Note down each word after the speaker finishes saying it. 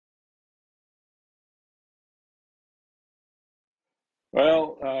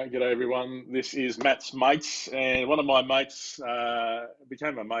Well, g'day everyone. This is Matt's mates, and one of my mates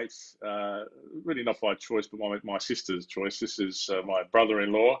became a mate, really not by choice, but my sister's choice. This is my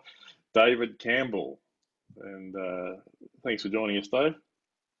brother-in-law, David Campbell, and thanks for joining us, Dave.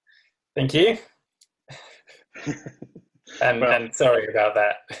 Thank you, and Well, and sorry about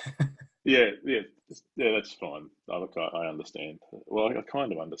that. yeah, that's fine. I understand. Well, I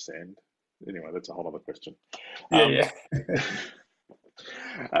kind of understand. Anyway, that's a whole other question. Um, Yeah,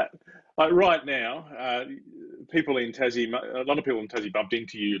 Uh, right now, people in Tassie, a lot of people in Tassie bumped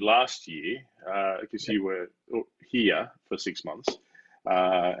into you last year because yeah, you were here for 6 months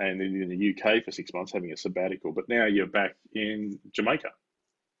and in the UK for 6 months having a sabbatical. But now you're back in Jamaica.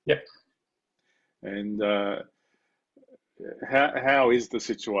 yeah. And how is the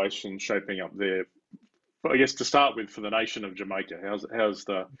situation shaping up there? I guess to start with, for the nation of Jamaica, how's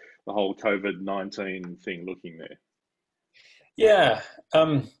the whole COVID-19 thing looking there? Yeah.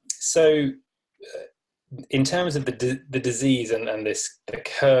 So, in terms of the disease and this the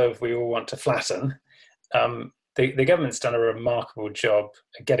curve we all want to flatten, the government's done a remarkable job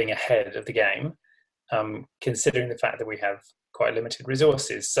at getting ahead of the game, considering the fact that we have quite limited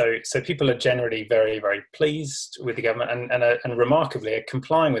resources. So people are generally very, very pleased with the government and remarkably are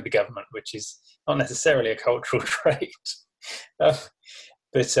complying with the government, which is not necessarily a cultural trait. Uh,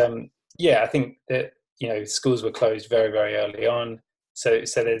 but yeah, I think that schools were closed very, very early on. So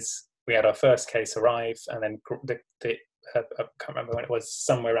we had our first case arrive, and then I can't remember when it was,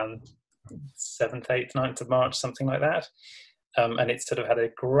 somewhere around 7th, 8th, 9th of March, something like that. And it sort of had a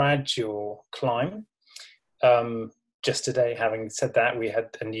gradual climb. Just today, having said that, we had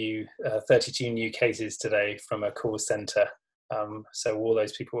a new 32 new cases today from a call centre. So all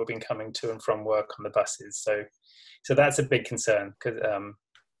those people have been coming to and from work on the buses. So that's a big concern.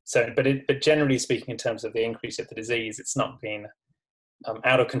 But generally speaking, in terms of the increase of the disease, it's not been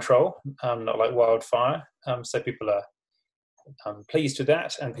out of control, not like wildfire. So people are pleased with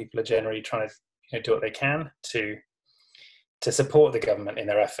that, and people are generally trying to do what they can to support the government in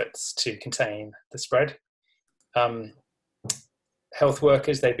their efforts to contain the spread. Um, Health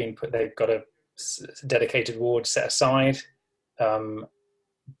workers, they've got a dedicated ward set aside, um,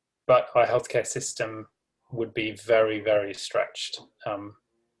 but our healthcare system would be very, very stretched.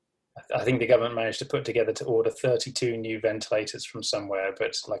 I think the government managed to put together to order 32 new ventilators from somewhere,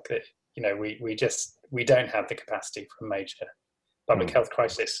 but we don't have the capacity for a major public Mm, health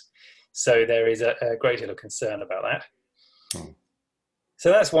crisis. So there is a great deal of concern about that. mm,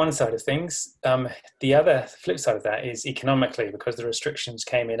 So that's one side of things. The other flip side of that is economically, because the restrictions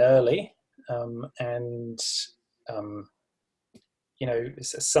came in early, and um,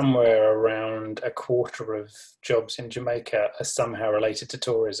 somewhere around a quarter of jobs in Jamaica are somehow related to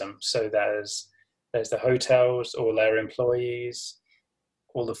tourism. So there's the hotels, all their employees,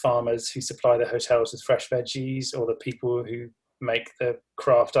 all the farmers who supply the hotels with fresh veggies, all the people who make the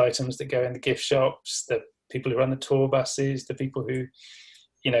craft items that go in the gift shops, the people who run the tour buses, the people who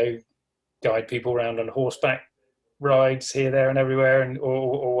guide people around on horseback rides here, there, and everywhere, and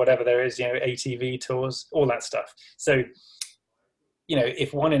or whatever there is, ATV tours, all that stuff. So,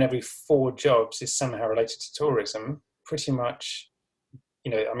 if one in every four jobs is somehow related to tourism, pretty much,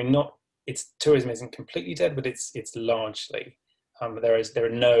 I mean, not it's tourism isn't completely dead, but it's largely. There's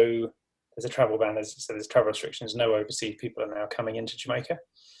a travel ban. There's travel restrictions. No overseas people are now coming into Jamaica.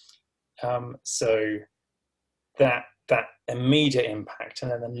 So that immediate impact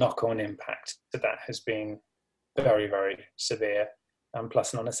and then the knock-on impact to that has been very, very severe.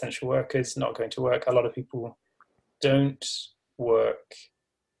 Plus non-essential workers not going to work. A lot of people don't work.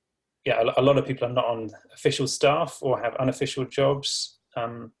 Yeah, a lot of people are not on official staff or have unofficial jobs.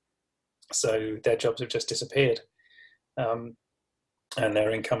 So their jobs have just disappeared. And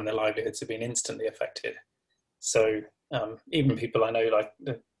their income and their livelihoods have been instantly affected. So even people I know,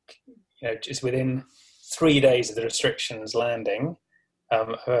 just within 3 days of the restrictions landing,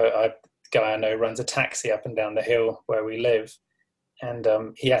 a guy I know runs a taxi up and down the hill where we live, and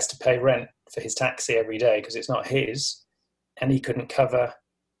he has to pay rent for his taxi every day because it's not his, and he couldn't cover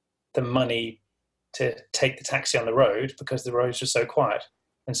the money to take the taxi on the road because the roads were so quiet.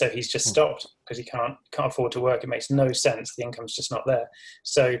 And so he's just mm. stopped because he can't afford to work. It makes no sense. The income's just not there.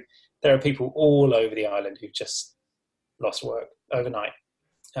 So there are people all over the island who've just lost work overnight.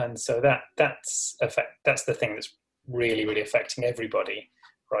 And so that's the thing that's really, really affecting everybody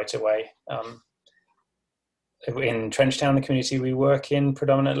right away. In Trenchtown, the community we work in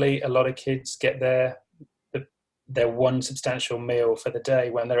predominantly, a lot of kids get their one substantial meal for the day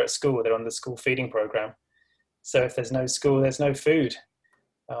when they're at school. They're on the school feeding program. So if there's no school, there's no food.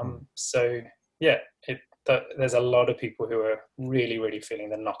 So yeah, there's a lot of people who are really, really feeling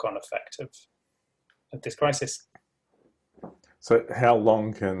the knock-on effect of this crisis. So how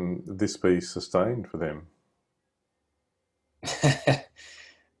long can this be sustained for them?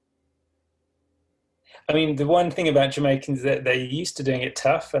 I mean, the one thing about Jamaicans is that they're used to doing it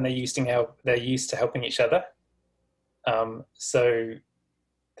tough, and they're used to helping each other. So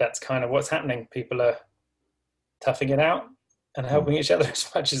that's kind of what's happening. People are toughing it out and helping each other as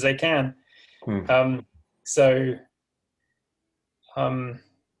much as they can.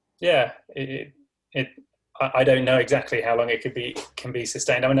 Yeah, I don't know exactly how long it can be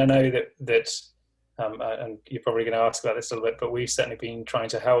sustained. I mean, I know that and you're probably going to ask about this a little bit, but we've certainly been trying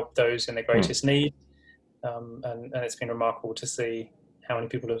to help those in the greatest need, and it's been remarkable to see how many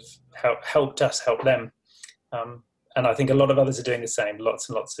people have helped us help them. And I think a lot of others are doing the same. Lots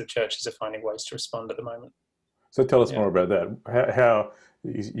and lots of churches are finding ways to respond at the moment. So tell us more about that. How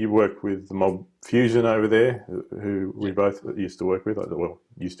you work with the Mob Fusion over there, who we both used to work with. Well,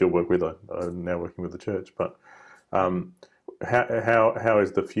 you still work with. I'm now working with the church. But how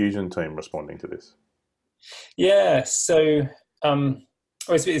is the Fusion team responding to this? Yeah, so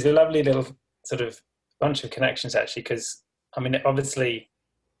it's a lovely little sort of bunch of connections, actually, because, I mean, obviously,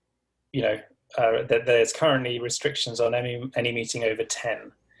 that there's currently restrictions on any meeting over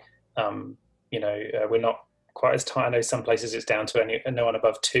 10. We're not quite as tight. I know some places it's down to no one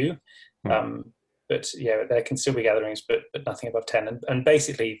above 2. But yeah, there can still be gatherings, but nothing above 10. And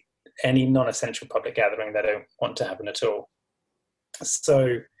basically any non-essential public gathering they don't want to happen at all.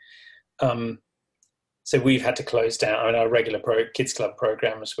 So we've had to close down. I mean, our regular kids club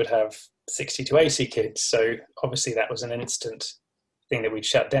programs would have 60 to 80 kids. So obviously that was an instant thing that we'd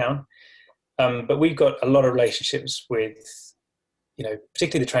shut down. But we've got a lot of relationships with,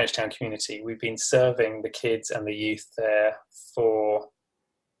 particularly the Trenchtown community. We've been serving the kids and the youth there for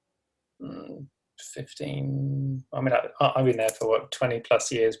 15. I mean, I've been there for 20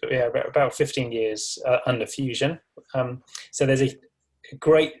 plus years, but yeah, about 15 years under Fusion. So there's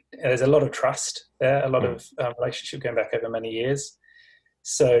a lot of trust there, a lot of relationship going back over many years.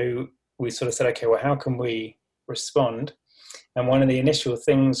 So we sort of said, okay, well, how can we respond? And one of the initial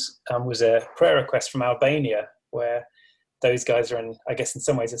things was a prayer request from Albania, where those guys are in, I guess, in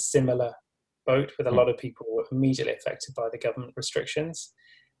some ways a similar boat, with a lot of people immediately affected by the government restrictions.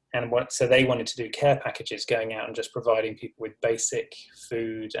 And so they wanted to do care packages, going out and just providing people with basic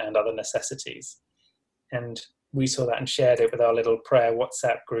food and other necessities. And we saw that and shared it with our little prayer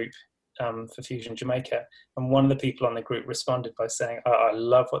WhatsApp group for Fusion Jamaica. And one of the people on the group responded by saying, I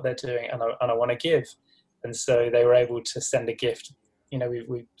love what they're doing and I want to give. And so they were able to send a gift.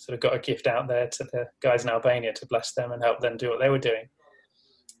 We sort of got a gift out there to the guys in Albania to bless them and help them do what they were doing.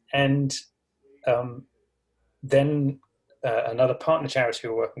 And then another partner charity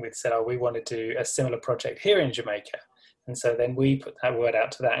we were working with said, we want to do a similar project here in Jamaica. And so then we put that word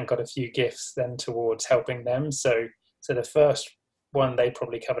out to that and got a few gifts then towards helping them. So the first one, they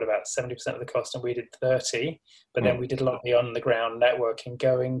probably covered about 70% of the cost, and we did 30. But then we did a lot of the on-the-ground networking,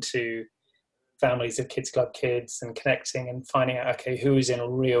 going to families of Kids Club kids and connecting and finding out, okay, who is in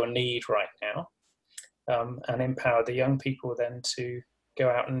real need right now, and empower the young people then to go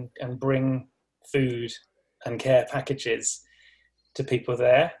out and bring food and care packages to people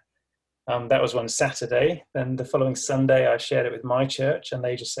there. That was one Saturday. Then the following Sunday, I shared it with my church, and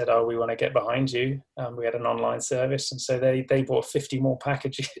they just said, we want to get behind you. We had an online service, and so they bought 50 more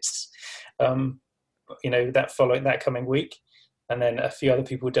packages, that coming week. And then a few other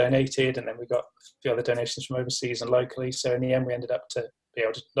people donated, and then we got a few other donations from overseas and locally. So in the end, we ended up to be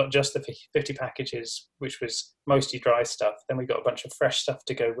able to, not just the 50 packages, which was mostly dry stuff, then we got a bunch of fresh stuff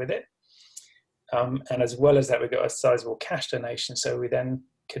to go with it. And as well as that, we got a sizable cash donation. So we then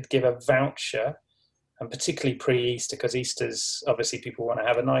could give a voucher, and particularly pre-Easter, because Easter's, obviously people want to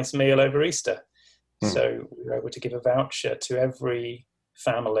have a nice meal over Easter. So we were able to give a voucher to every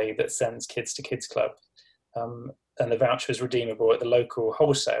family that sends kids to Kids Club. And the voucher is redeemable at the local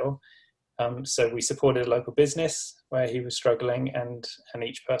wholesale. So we supported a local business where he was struggling, and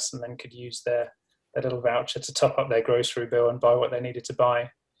each person then could use their little voucher to top up their grocery bill and buy what they needed to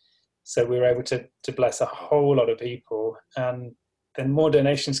buy. So we were able to bless a whole lot of people. And then more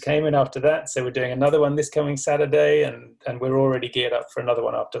donations came in after that. So we're doing another one this coming Saturday, and we're already geared up for another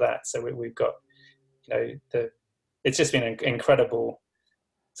one after that. So we've got, it's just been an incredible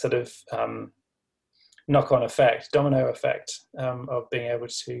sort of knock-on effect, domino effect of being able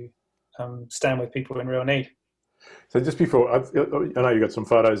to stand with people in real need. So just before, I know you've got some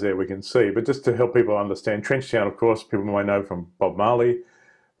photos there we can see, but just to help people understand, Trenchtown, of course, people may know from Bob Marley,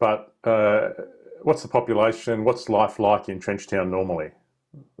 but what's the population, what's life like in Trenchtown normally?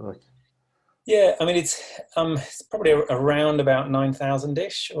 Yeah, I mean it's probably around about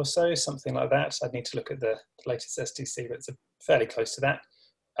 9,000-ish or so, something like that. I'd need to look at the latest SDC, but it's fairly close to that.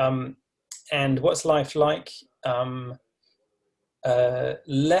 And what's life like?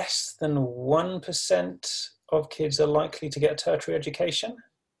 Less than 1% of kids are likely to get a tertiary education.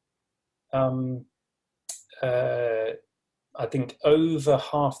 I think over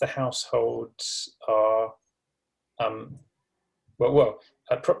half the households are, I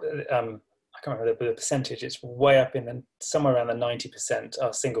can't remember the percentage. It's way up in somewhere around the 90%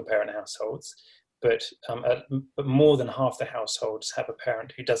 are single parent households, but more than half the households have a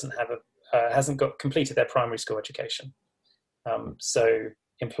parent who hasn't completed their primary school education. So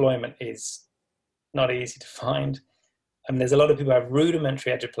employment is not easy to find. I mean, there's a lot of people who have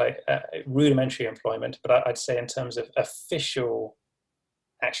rudimentary employment, but I'd say in terms of official,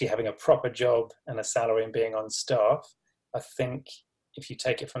 actually having a proper job and a salary and being on staff, I think if you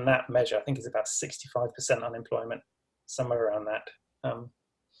take it from that measure, I think it's about 65% unemployment, somewhere around that.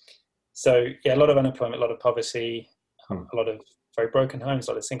 So yeah, a lot of unemployment, a lot of poverty, a lot of very broken homes,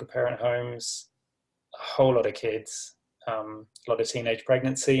 a lot of single parent homes, a whole lot of kids, a lot of teenage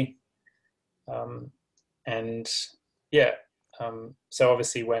pregnancy, and yeah. So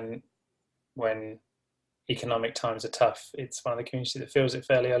obviously when economic times are tough, it's one of the communities that feels it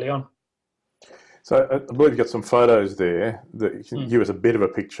fairly early on. So I believe you've got some photos there that you can give us a bit of a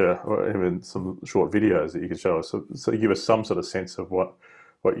picture, or even some short videos that you can show us. So give us some sort of sense of what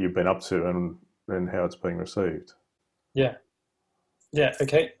you've been up to and how it's being received. Yeah.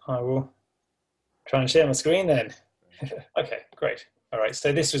 Okay, I will try and share my screen then. Okay, great. All right.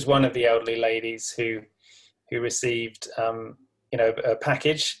 So this was one of the elderly ladies who received, a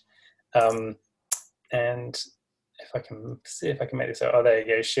package, and if I can see if I can make this out. Oh, there you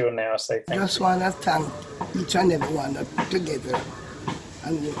go. She'll now say thank you. Just want to thank each and every one together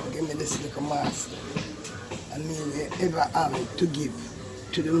and give me this little master and me ever have to give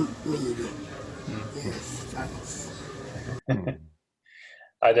to the needy. Yes, thanks.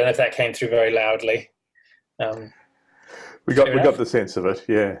 I don't know if that came through very loudly. We got the sense of it.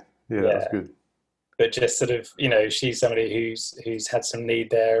 Yeah, that was good. But just sort of, she's somebody who's had some need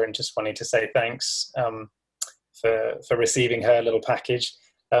there, and just wanting to say thanks for receiving her little package.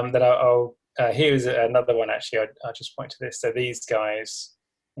 That I'll here's another one actually. I'll just point to this. So these guys,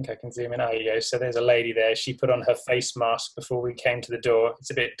 I think I can zoom in. Oh, you go. So there's a lady there. She put on her face mask before we came to the door. It's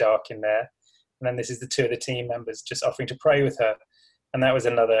a bit dark in there. And then this is the two of the team members just offering to pray with her. And that was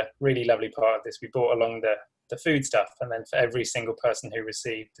another really lovely part of this. We brought along the food stuff, and then for every single person who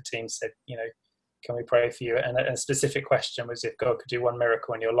received, the team said, can we pray for you? And a specific question was, if God could do one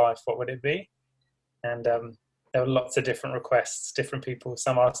miracle in your life, what would it be? And there were lots of different requests, different people,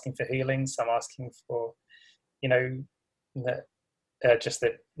 some asking for healing, some asking for, just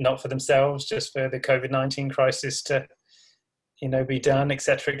that not for themselves, just for the COVID-19 crisis to, be done,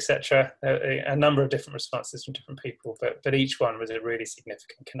 etc., etc. A number of different responses from different people, but each one was a really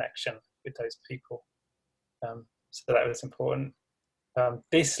significant connection with those people. So that was important.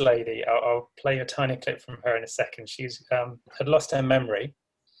 This lady, I'll play a tiny clip from her in a second. She's had lost her memory,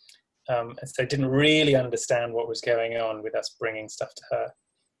 and so didn't really understand what was going on with us bringing stuff to her.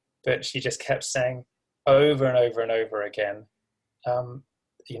 But she just kept saying over and over and over again,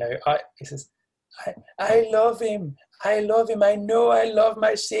 he says, I love him. I love him. I know I love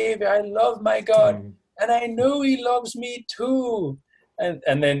my Savior. I love my God. And I know he loves me too.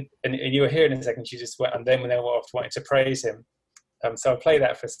 And then you were here in a second, she just went, and then went off wanting to praise him. So I'll play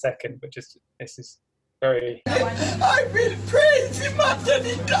that for a second, but just, this is very... I will praise him after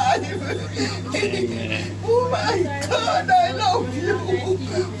the time. Oh my God, I love you.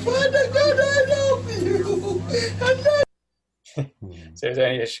 Father God, I love you. So it was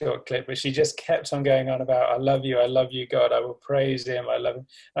only a short clip, but she just kept on going on about, I love you, God, I will praise him, I love him.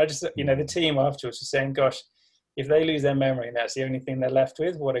 I just, the team afterwards was saying, gosh, if they lose their memory and that's the only thing they're left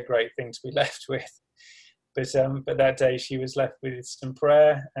with, what a great thing to be left with. But that day she was left with some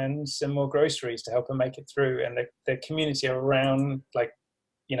prayer and some more groceries to help her make it through. And the community around,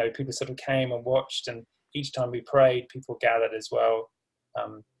 people sort of came and watched, and each time we prayed, people gathered as well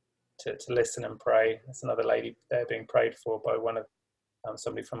to listen and pray. There's another lady there being prayed for by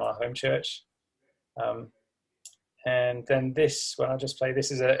somebody from our home church. And then this one I'll just play.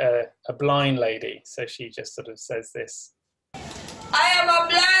 This is a blind lady. So she just sort of says this. I am a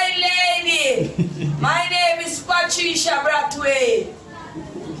blind lady. My name is Patricia Bradway.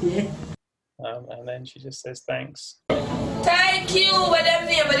 And then she just says thanks. Thank you. What them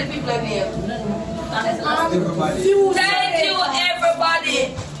name? What the people name? Thank you,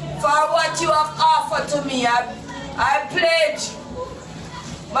 everybody, for what you have offered to me. I pledge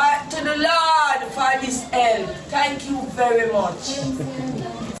to the Lord Thank you very much.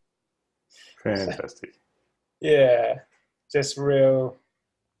 Fantastic. Yeah, just real.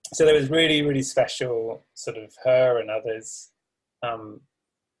 So there was really, really special sort of her and others,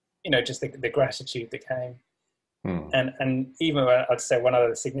 just the gratitude that came. And even I'd say one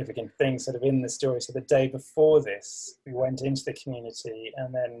other significant thing sort of in the story. So the day before this, we went into the community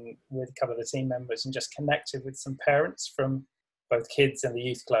and then with a couple of the team members and just connected with some parents from both kids and the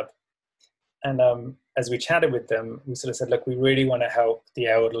youth club. And as we chatted with them, we sort of said, look, we really want to help the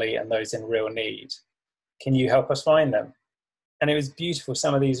elderly and those in real need. Can you help us find them? And it was beautiful.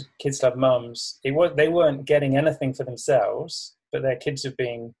 Some of these kids club mums, they weren't getting anything for themselves, but their kids are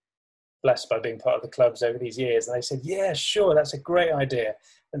being blessed by being part of the clubs over these years. And they said, yeah, sure, that's a great idea.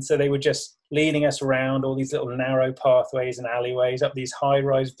 And so they were just leading us around all these little narrow pathways and alleyways, up these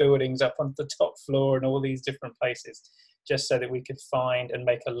high-rise buildings, up on the top floor and all these different places, just so that we could find and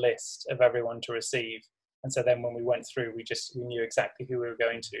make a list of everyone to receive. And so then when we went through, we knew exactly who we were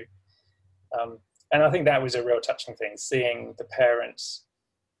going to. And I think that was a real touching thing, seeing the parents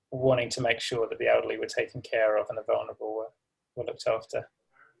wanting to make sure that the elderly were taken care of and the vulnerable were looked after.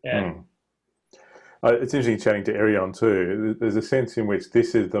 Yeah. It's interesting chatting to Arion too. There's a sense in which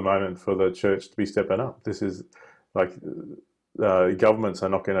this is the moment for the church to be stepping up. This is like governments are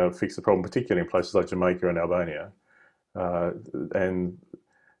not going to fix the problem, particularly in places like Jamaica and Albania, and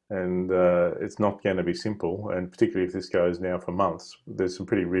it's not going to be simple. And particularly if this goes now for months, there's some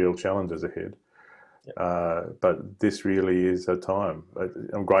pretty real challenges ahead. But this really is a time.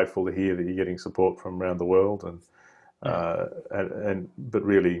 I'm grateful to hear that you're getting support from around the world, but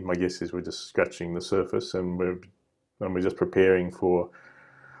really, my guess is we're just scratching the surface, and we're just preparing for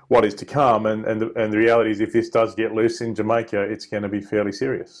what is to come. And the reality is, if this does get loose in Jamaica, it's going to be fairly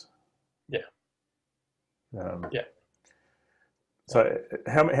serious. So,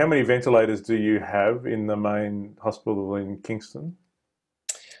 how many ventilators do you have in the main hospital in Kingston?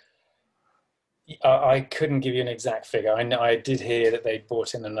 I couldn't give you an exact figure. I did hear that they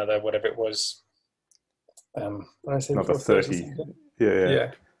brought in another, whatever it was. What I said, another 30.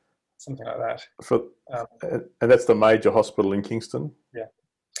 Yeah, something like that. And that's the major hospital in Kingston.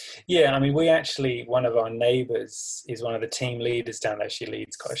 Yeah. I mean, we actually, one of our neighbours is one of the team leaders down there.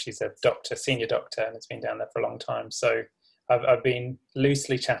 She's a doctor, senior doctor, and has been down there for a long time. So I've been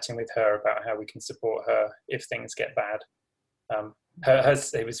loosely chatting with her about how we can support her if things get bad.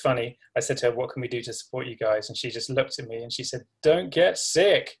 It was funny. I said to her, what can we do to support you guys? And she just looked at me and she said, don't get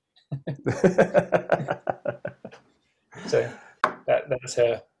sick. So that's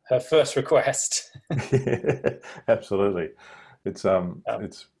her first request. Yeah, absolutely. It's so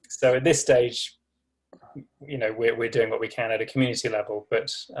at this stage, we're doing what we can at a community level,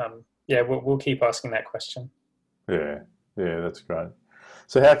 but we'll keep asking that question. Yeah, that's great.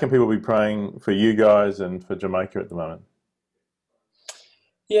 So how can people be praying for you guys and for Jamaica at the moment?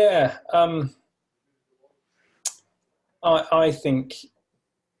 Yeah, I think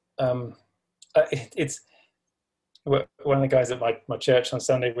it's one of the guys at my church on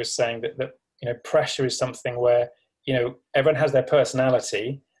Sunday was saying that pressure is something where everyone has their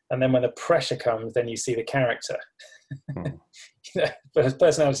personality, and then when the pressure comes, then you see the character. But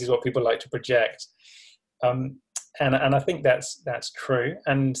personality is what people like to project, and I think that's true.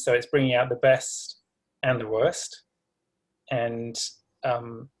 And so it's bringing out the best and the worst, and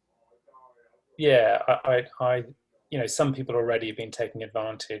some people already have been taking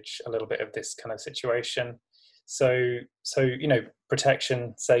advantage a little bit of this kind of situation. So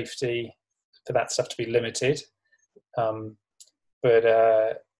protection, safety, for that stuff to be limited. But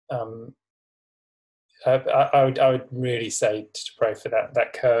I would really say to pray for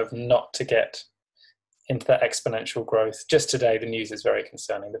that curve not to get into that exponential growth. Just today, the news is very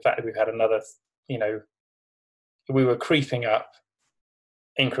concerning. The fact that we've had another, we were creeping up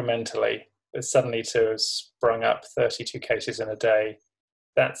incrementally, but suddenly to have sprung up 32 cases in a day,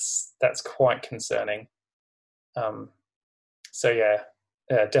 that's quite concerning.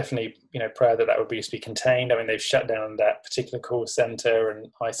 Definitely, prayer that would be contained. I mean, they've shut down that particular call centre and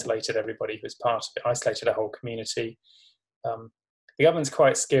isolated everybody who was part of it, isolated a whole community. The government's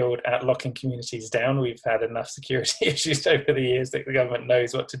quite skilled at locking communities down. We've had enough security issues over the years that the government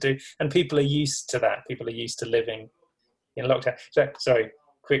knows what to do, and people are used to that. People are used to living in lockdown. So, sorry,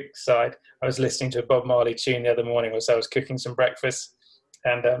 quick side. I was listening to a Bob Marley tune the other morning whilst I was cooking some breakfast,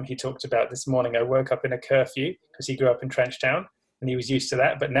 and he talked about this morning I woke up in a curfew because he grew up in Trenchtown and he was used to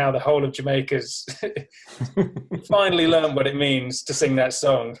that, but now the whole of Jamaica's finally learned what it means to sing that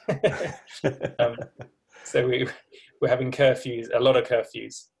song. So we're having curfews, a lot of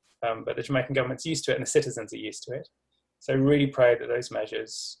curfews, but the Jamaican government's used to it and the citizens are used to it. So really pray that those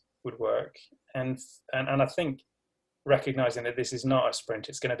measures would work. And I think recognizing that this is not a sprint,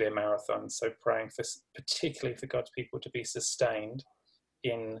 it's going to be a marathon. So praying for, particularly for God's people to be sustained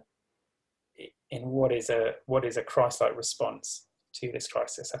in what is a Christ-like response to this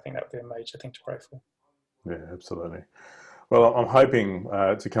crisis. I think that would be a major thing to pray for. Yeah, absolutely. Well, I'm hoping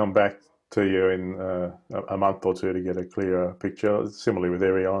to come back to you in a month or two to get a clearer picture. Similarly with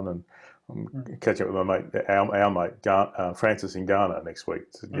Erion, and I'm catching up with my mate, our mate Francis in Ghana next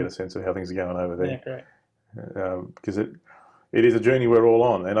week to get a sense of how things are going over there. Yeah, great. Because it is a journey we're all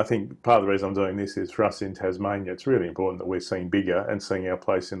on, and I think part of the reason I'm doing this is for us in Tasmania. It's really important that we're seeing bigger and seeing our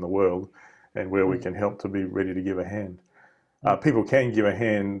place in the world, and where we can help to be ready to give a hand. People can give a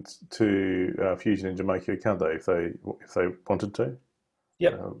hand to Fusion in Jamaica, can't they? If they wanted to.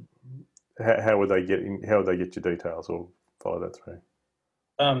 Yep. How would they get your details or follow that through?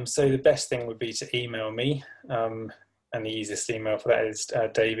 So the best thing would be to email me, and the easiest email for that is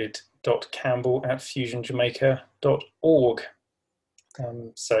david.campbell@fusionjamaica.org.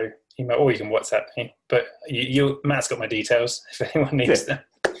 So email, or you can WhatsApp me. But Matt's got my details if anyone needs them.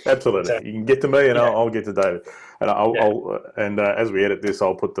 Absolutely, you can get to me, and I'll get to David. And I'll as we edit this,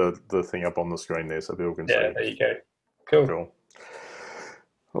 I'll put the thing up on the screen there so people can see. Yeah, there you go. Cool.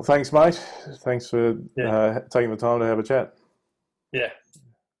 Well, thanks, mate. Thanks for taking the time to have a chat. Yeah,